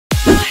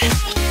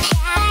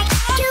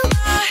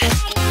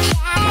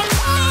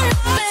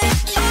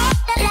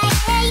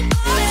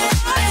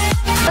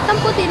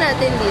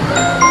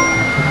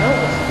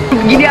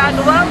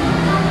Ginagawa?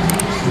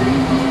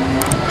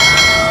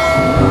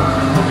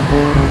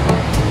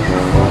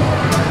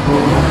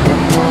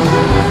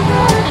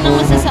 Anong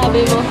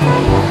masasabi mo?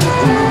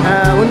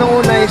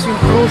 Unang-una is yung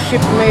cruise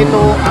ship na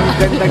ito, ang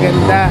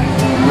ganda-ganda.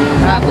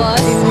 Tapos?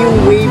 Yung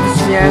waves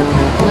niya,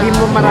 hindi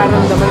mo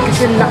mararamdaman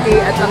kasi laki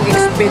at ang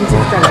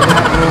expensive talaga.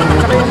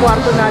 Saka yung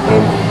kwarto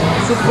natin,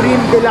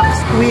 Supreme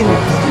Deluxe Twin.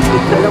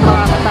 Talagang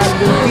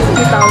makakatalo yung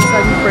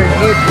 50,000 per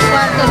head.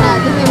 Kwarto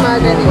natin may mga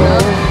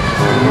ganito.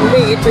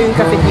 Hindi, ito yung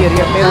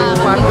cafeteria. Pero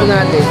yung kwarto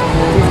natin,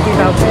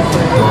 50,000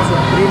 per head.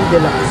 Supreme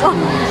Deluxe.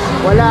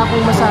 Wala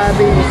akong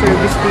masabi yung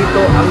service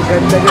dito. Ang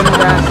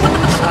ganda-ganda.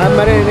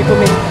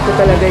 Marirecommend ko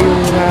talaga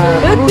yung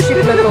cruise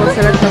ship na to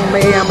sa lahat ng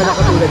mayayaman na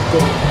katulad ko.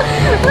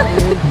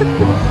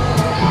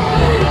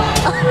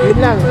 Yun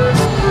lang.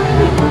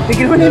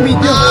 Tigil mo na yung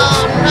video.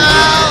 Oh,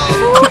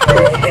 no!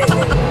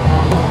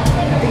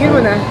 Tigil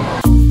mo na.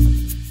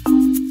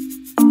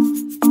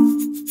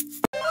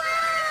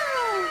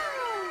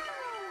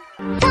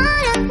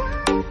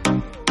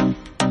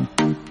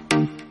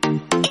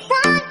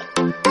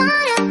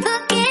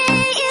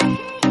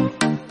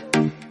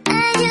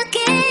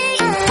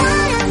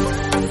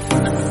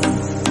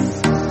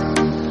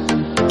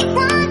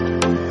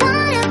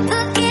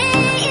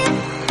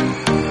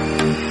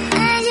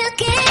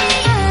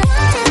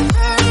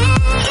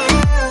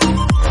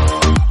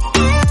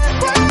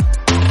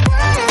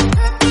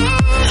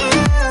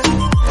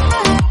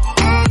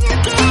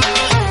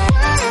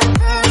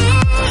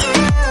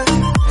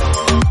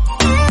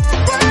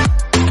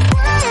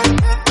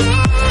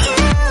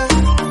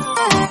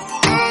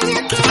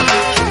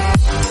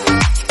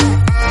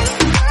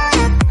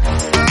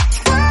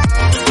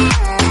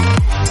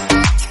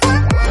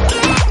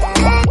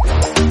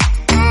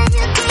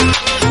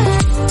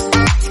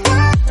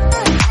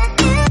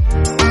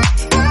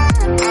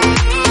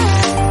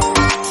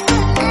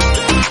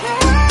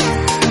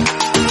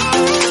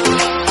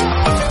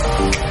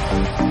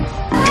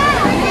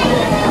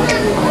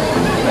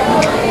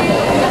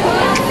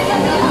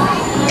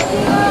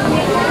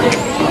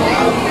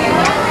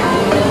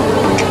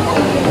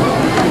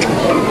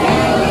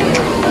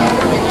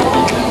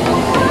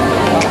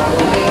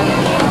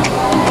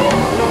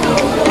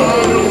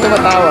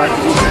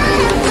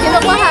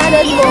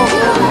 Kinapahanan mo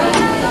ko.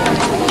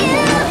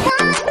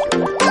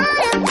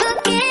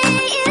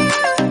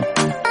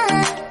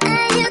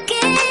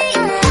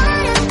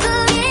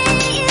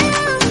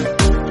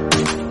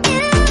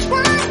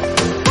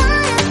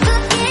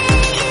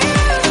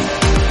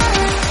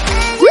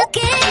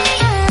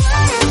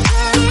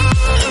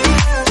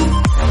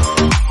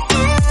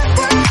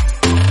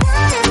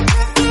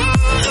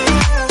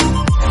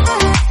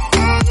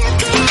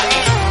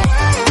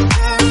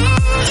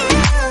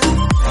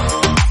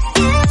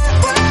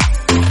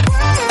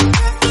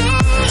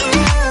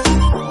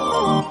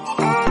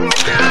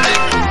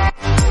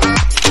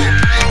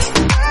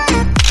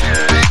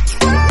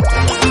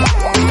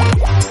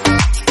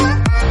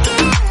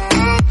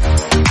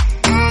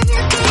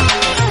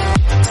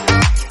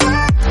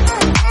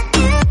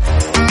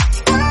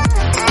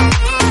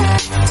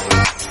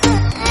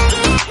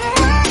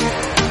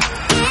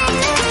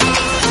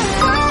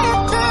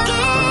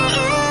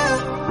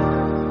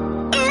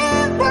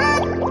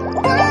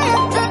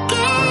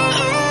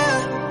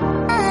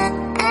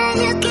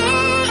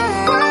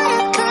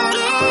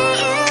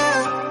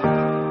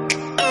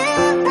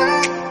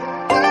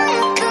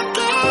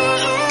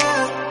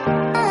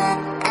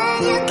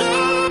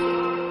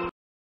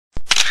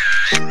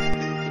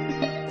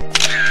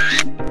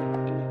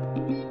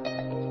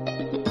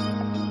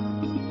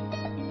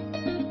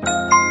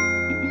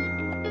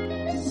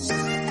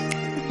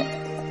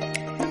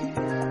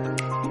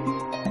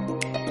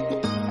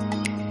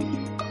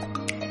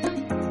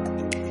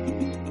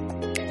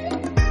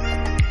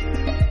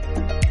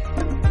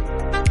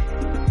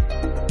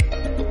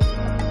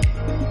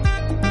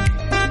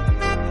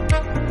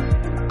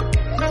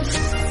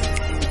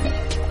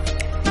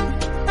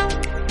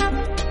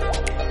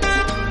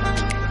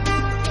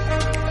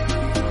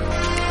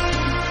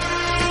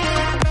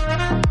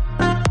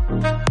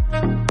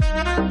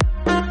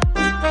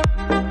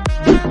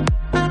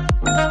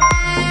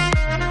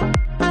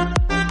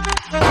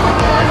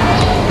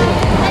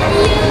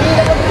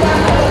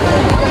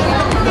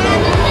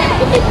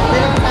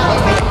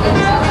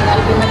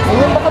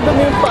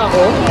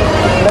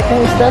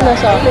 Yung isda na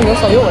sa akin, no?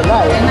 Sa'yo wala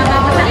eh.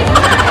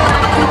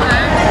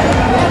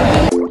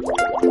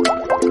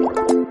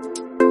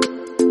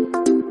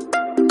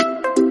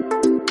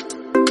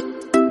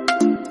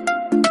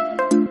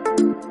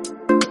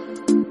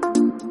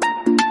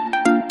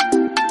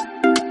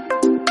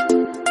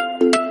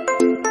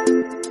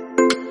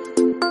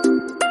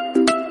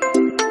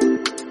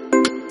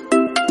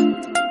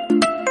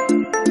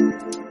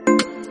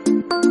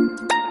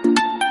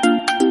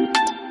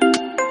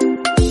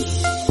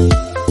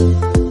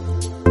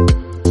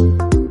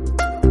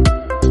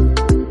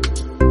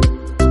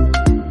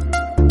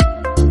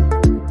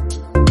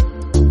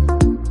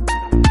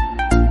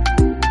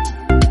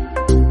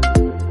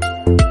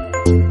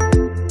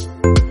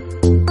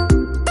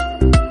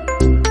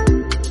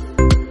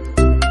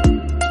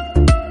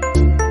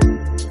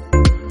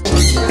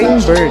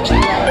 malaking bird.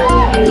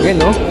 Ayan,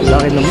 no?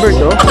 Laki ng bird,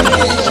 oh.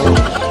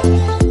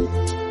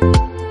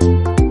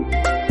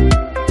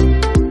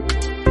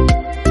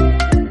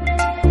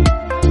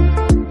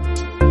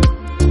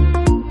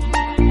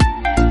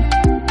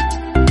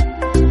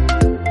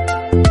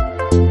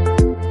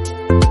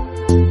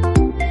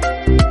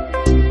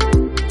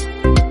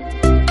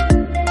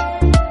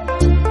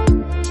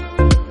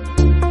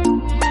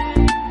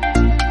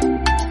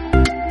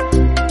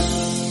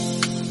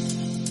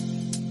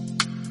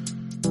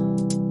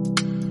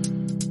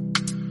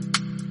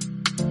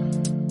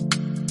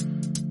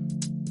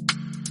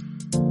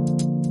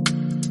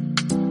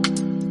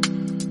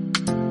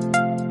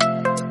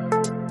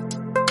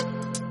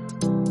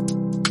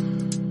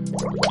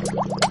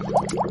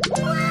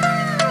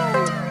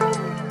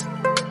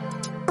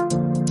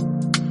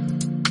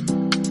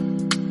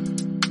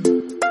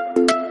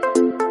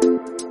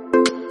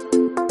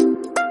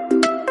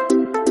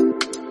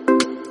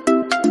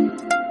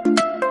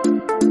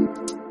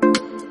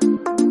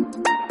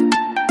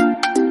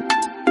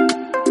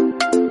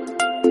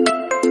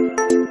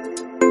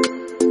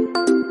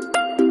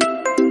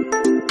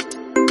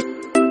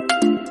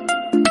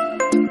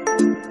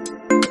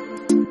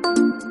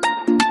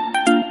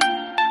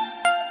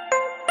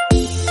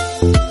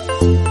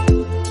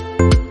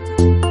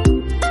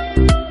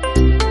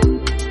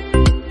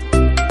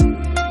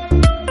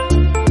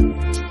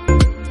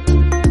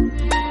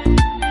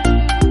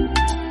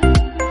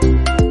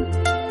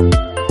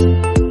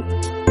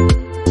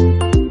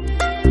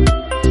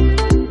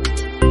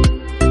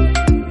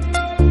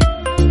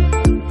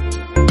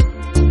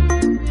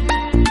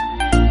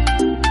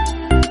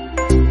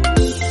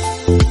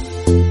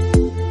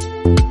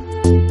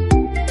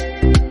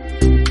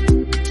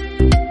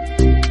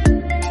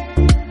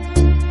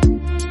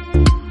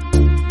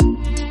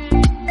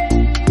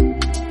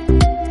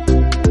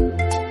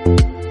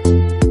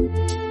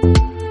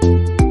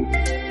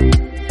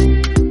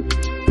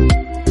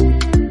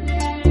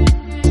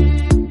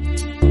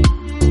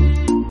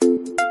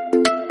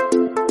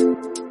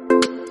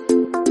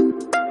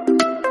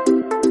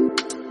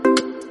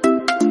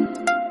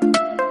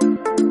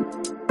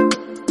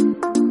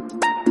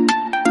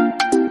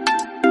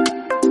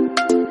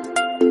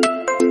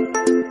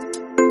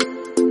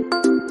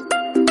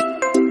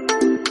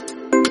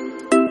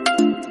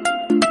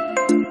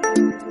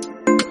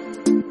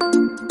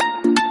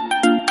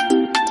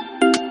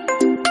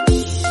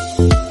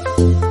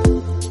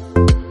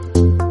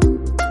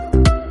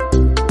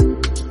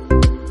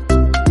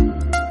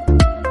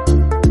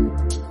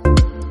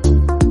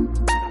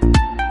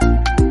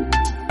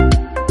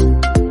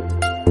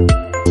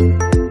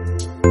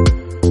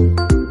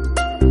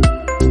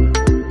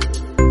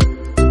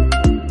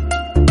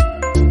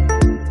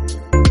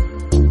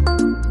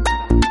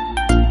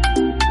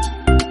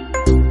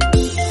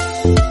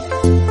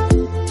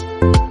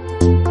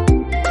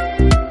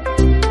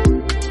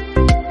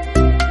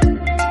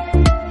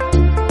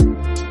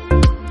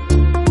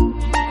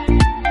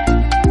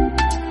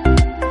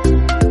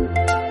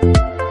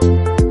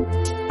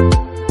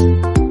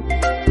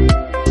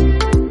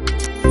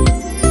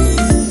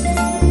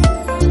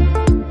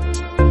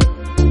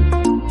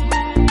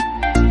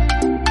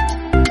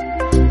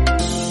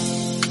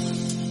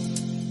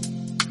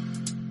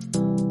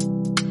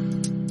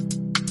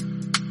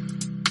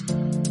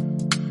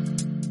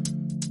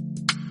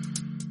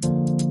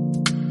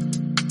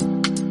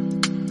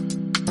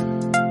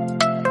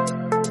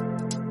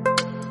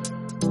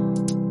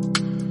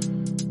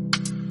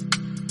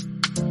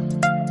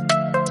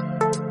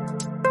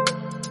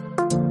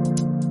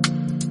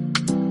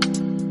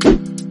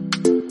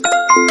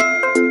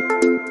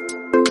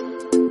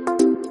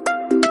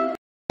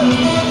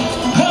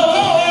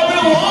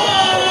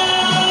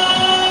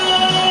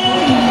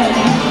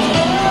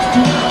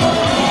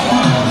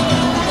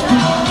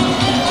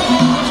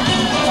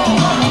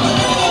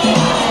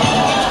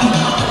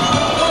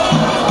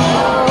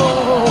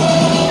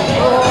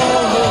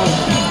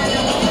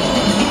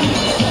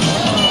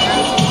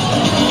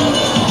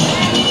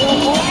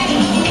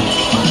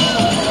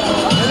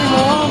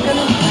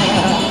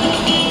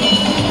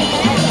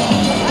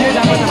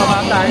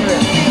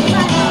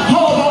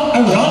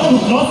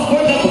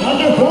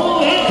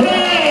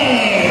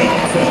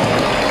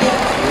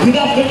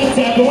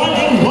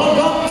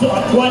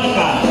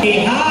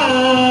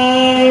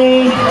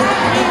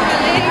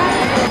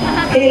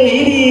 Hey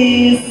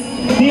ladies,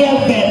 do you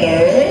have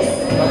feathers?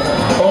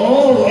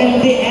 Oh,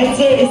 and the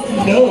answer is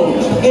no.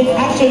 It's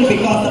actually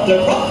because of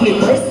the rock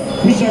flippers,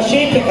 which are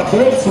shaped like a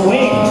bird's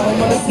wing.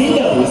 See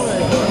those?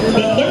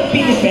 The third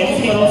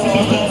pinnipeds can also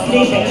be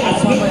translated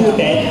as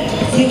wing-footed,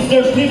 since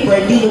their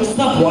flipper do look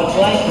somewhat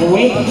like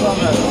wings.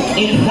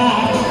 In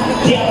fact,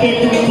 they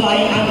appear to be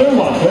flying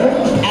underwater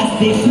as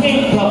they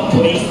swing from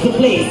place to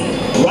place.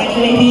 Right,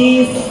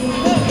 ladies?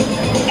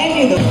 And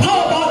you know,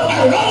 how about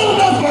a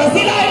round of applause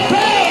in our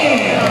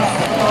face?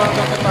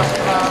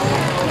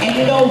 And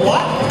you know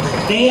what?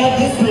 They have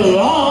this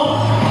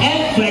long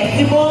and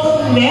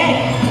flexible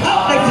neck.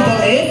 How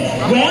flexible it is?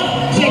 Well,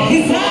 check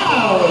this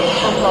out.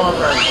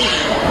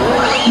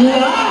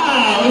 Wow!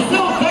 Wow! So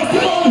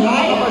flexible,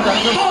 right?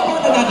 How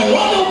about another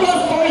round of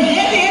applause for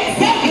Yeti and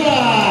Sandra?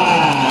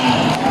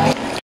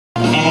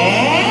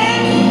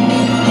 And...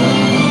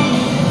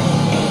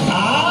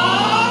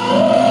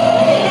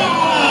 Aura!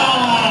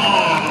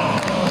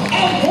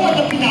 And for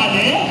the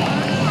finale,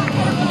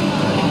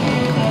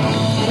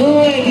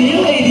 ready,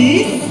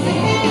 ladies?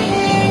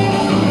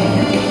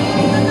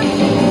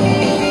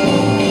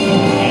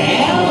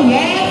 And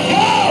let's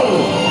go!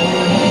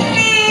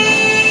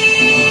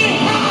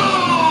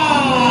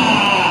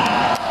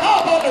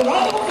 How about a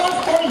round of applause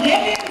for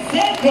Yeti and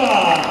Sandra?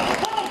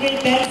 What a great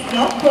dance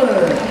number!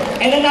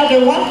 And another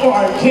one for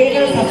our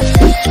trainers.